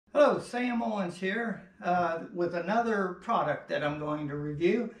Hello, Sam Owens here with another product that I'm going to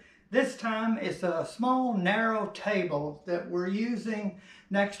review. This time it's a small narrow table that we're using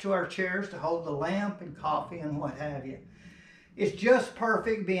next to our chairs to hold the lamp and coffee and what have you. It's just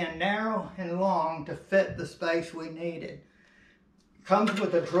perfect being narrow and long to fit the space we needed. Comes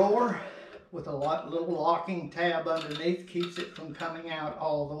with a drawer with a little locking tab underneath, keeps it from coming out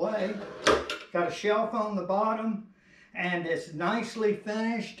all the way. Got a shelf on the bottom, and it's nicely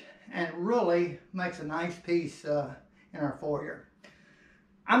finished and really makes a nice piece in our foyer.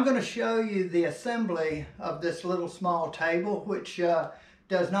 I'm going to show you the assembly of this little small table, which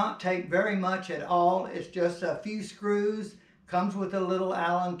does not take very much at all. It's just a few screws, comes with a little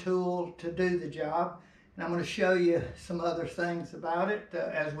Allen tool to do the job. And I'm going to show you some other things about it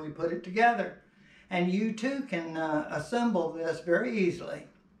as we put it together. And you too can assemble this very easily.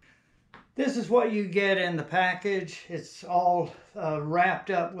 This is what you get in the package. It's all wrapped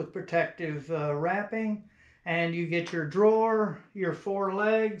up with protective wrapping. And you get your drawer, your 4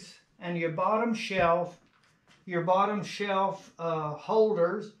 legs, and your bottom shelf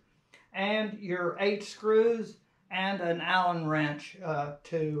holders, and your 8 screws, and an Allen wrench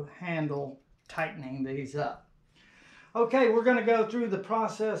to handle tightening these up. Okay, we're going to go through the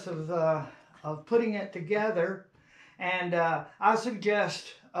process of putting it together, and I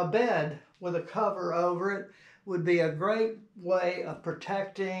suggest a bed with a cover over it would be a great way of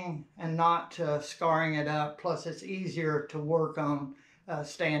protecting and not scarring it up. Plus, it's easier to work on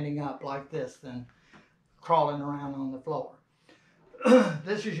standing up like this than crawling around on the floor.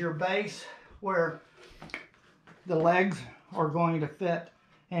 This is your base where the legs are going to fit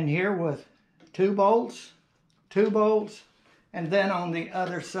in here with 2 bolts, and then on the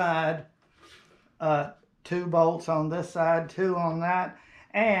other side, 2 bolts on this side, 2 on that.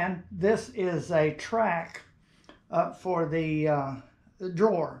 And this is a track for the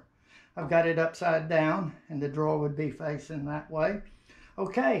drawer. I've got it upside down, and the drawer would be facing that way.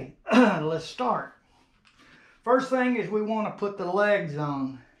 Okay, let's start. First thing is we want to put the legs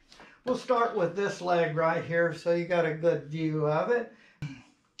on. We'll start with this leg right here so you got a good view of it.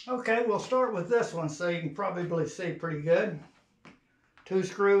 Okay, we'll start with this one so you can probably see pretty good. 2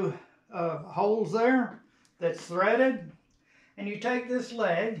 screw holes there that's threaded. And you take this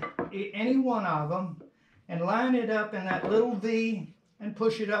leg, any one of them, and line it up in that little V and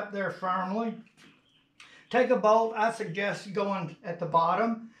push it up there firmly. Take a bolt. I suggest going at the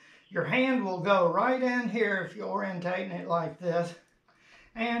bottom. Your hand will go right in here if you're orientating it like this.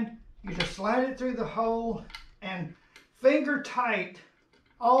 And you just slide it through the hole and finger tight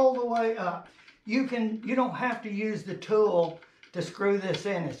all the way up. You don't have to use the tool to screw this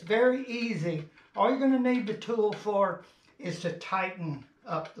in. It's very easy. All you're going to need the tool for is to tighten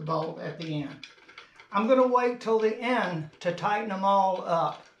up the bolt at the end. I'm going to wait till the end to tighten them all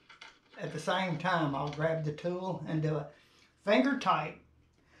up at the same time. I'll grab the tool and do it finger tight.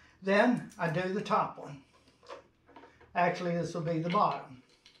 Then I do the top one. Actually, this will be the bottom.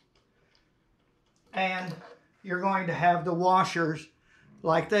 And you're going to have the washers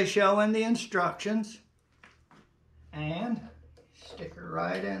like they show in the instructions. And stick it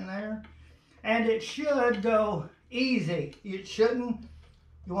right in there. And it should go easy. It shouldn't.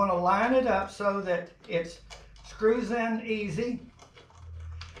 You want to line it up so that it screws in easy.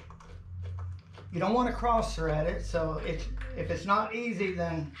 You don't want to cross thread it, so if it's not easy,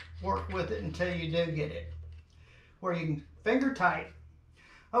 then work with it until you do get it where you can finger tight.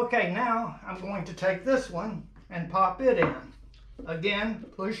 Okay, now I'm going to take this one and pop it in. Again,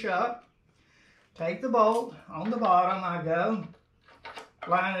 push up, take the bolt, on the bottom I go,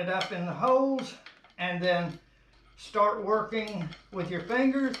 line it up in the holes, and then start working with your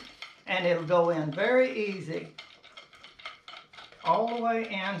fingers, and it'll go in very easy all the way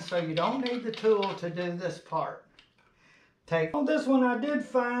in, so you don't need the tool to do this part. On this one, I did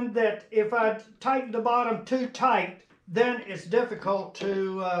find that if I tighten the bottom too tight, then it's difficult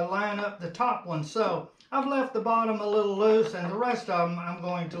to line up the top one. So I've left the bottom a little loose, and the rest of them I'm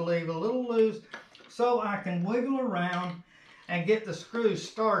going to leave a little loose so I can wiggle around and get the screws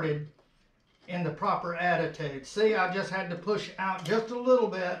started in the proper attitude. See, I just had to push out just a little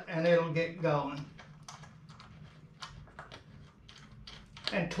bit and it'll get going.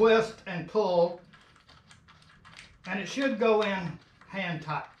 And twist and pull, and it should go in hand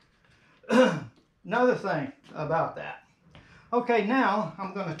tight. Another thing about that. Okay, now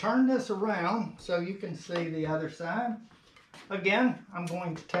I'm going to turn this around so you can see the other side. Again, I'm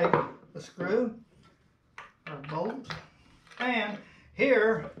going to take the screw or bolt, and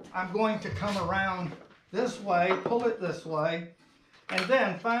here I'm going to come around this way, pull it this way, and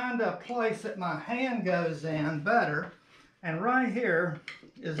then find a place that my hand goes in better. And right here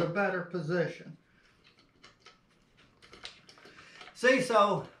is a better position. See,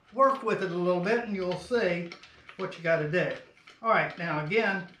 so work with it a little bit and you'll see what you got to do. All right, now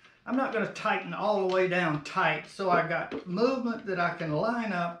again, I'm not going to tighten all the way down tight, so I got movement that I can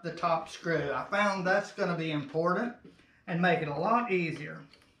line up the top screw. I found that's going to be important and make it a lot easier.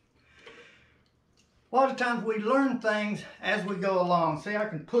 A lot of times we learn things as we go along. See, I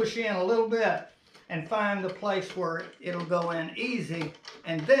can push in a little bit and find the place where it'll go in easy,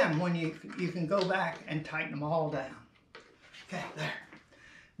 and then when you can go back and tighten them all down. Okay, there.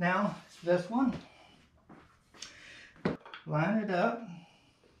 Now, this one. Line it up.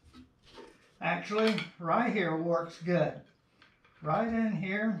 Actually, right here works good. Right in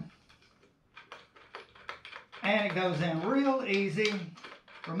here. And it goes in real easy.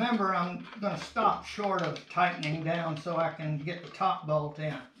 Remember, I'm going to stop short of tightening down so I can get the top bolt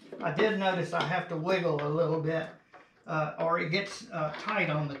in. I did notice I have to wiggle a little bit or it gets tight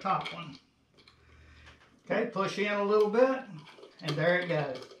on the top one. Okay, push in a little bit and there it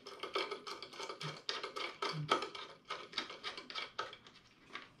goes.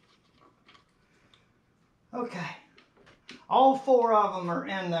 Okay, all 4 of them are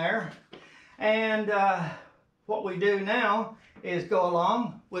in there, and what we do now is go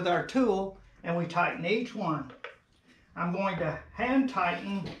along with our tool and we tighten each one. I'm going to hand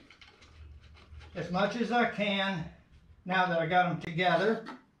tighten as much as I can now that I got them together.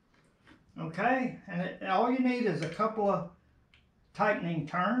 Okay, and all you need is a couple of tightening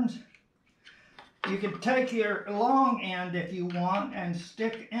turns. You can take your long end if you want and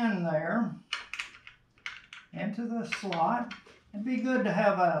stick in there into the slot. It'd be good to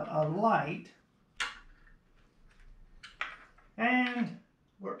have a light. And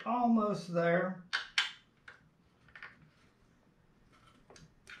we're almost there.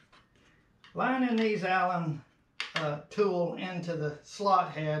 Lining these Allen tool into the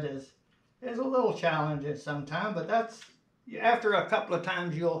slot head is a little challenging sometimes, but that's, after a couple of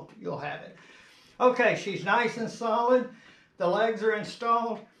times you'll have it. Okay, she's nice and solid. The legs are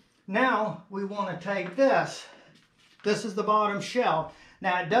installed. Now we want to take this. This is the bottom shelf.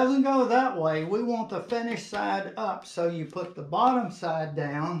 Now it doesn't go that way. We want the finished side up, so you put the bottom side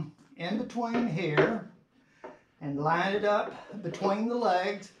down in between here and line it up between the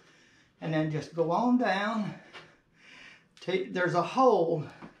legs, and then just go on down. There's a hole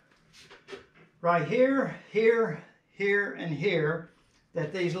right here, here, here, and here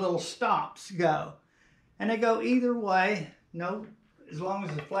that these little stops go. And they go either way. No, as long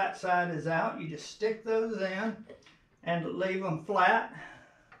as the flat side is out, you just stick those in and leave them flat,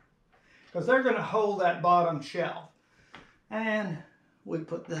 because they're going to hold that bottom shelf. And we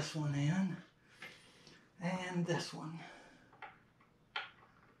put this one in and this one.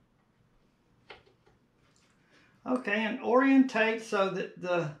 Okay, and orientate so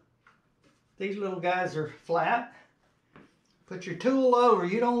that these little guys are flat. Put your tool over.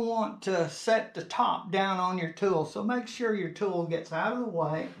 You don't want to set the top down on your tool, so make sure your tool gets out of the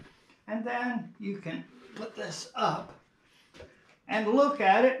way, and then you can put this up and look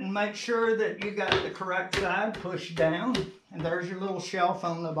at it and make sure that you got the correct side pushed down. And there's your little shelf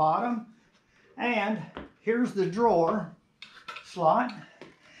on the bottom. And here's the drawer slot.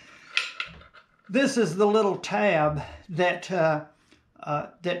 This is the little tab that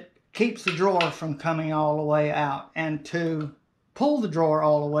that keeps the drawer from coming all the way out. And to pull the drawer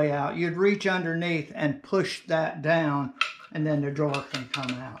all the way out, you'd reach underneath and push that down, and then the drawer can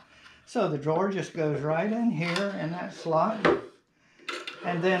come out. So the drawer just goes right in here in that slot,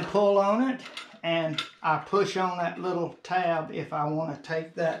 and then pull on it, and I push on that little tab if I want to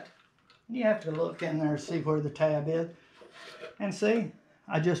take that. You have to look in there and see where the tab is. And see,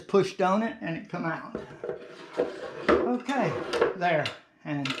 I just pushed on it and it come out. Okay, there.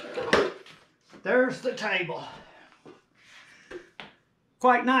 And there's the table.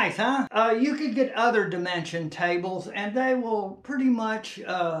 Quite nice, huh? You could get other dimension tables and they will pretty much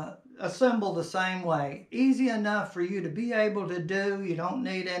assemble the same way. Easy enough for you to be able to do. You don't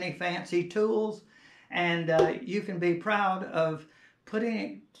need any fancy tools, and you can be proud of putting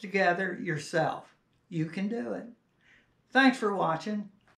it together yourself. You can do it. Thanks for watching.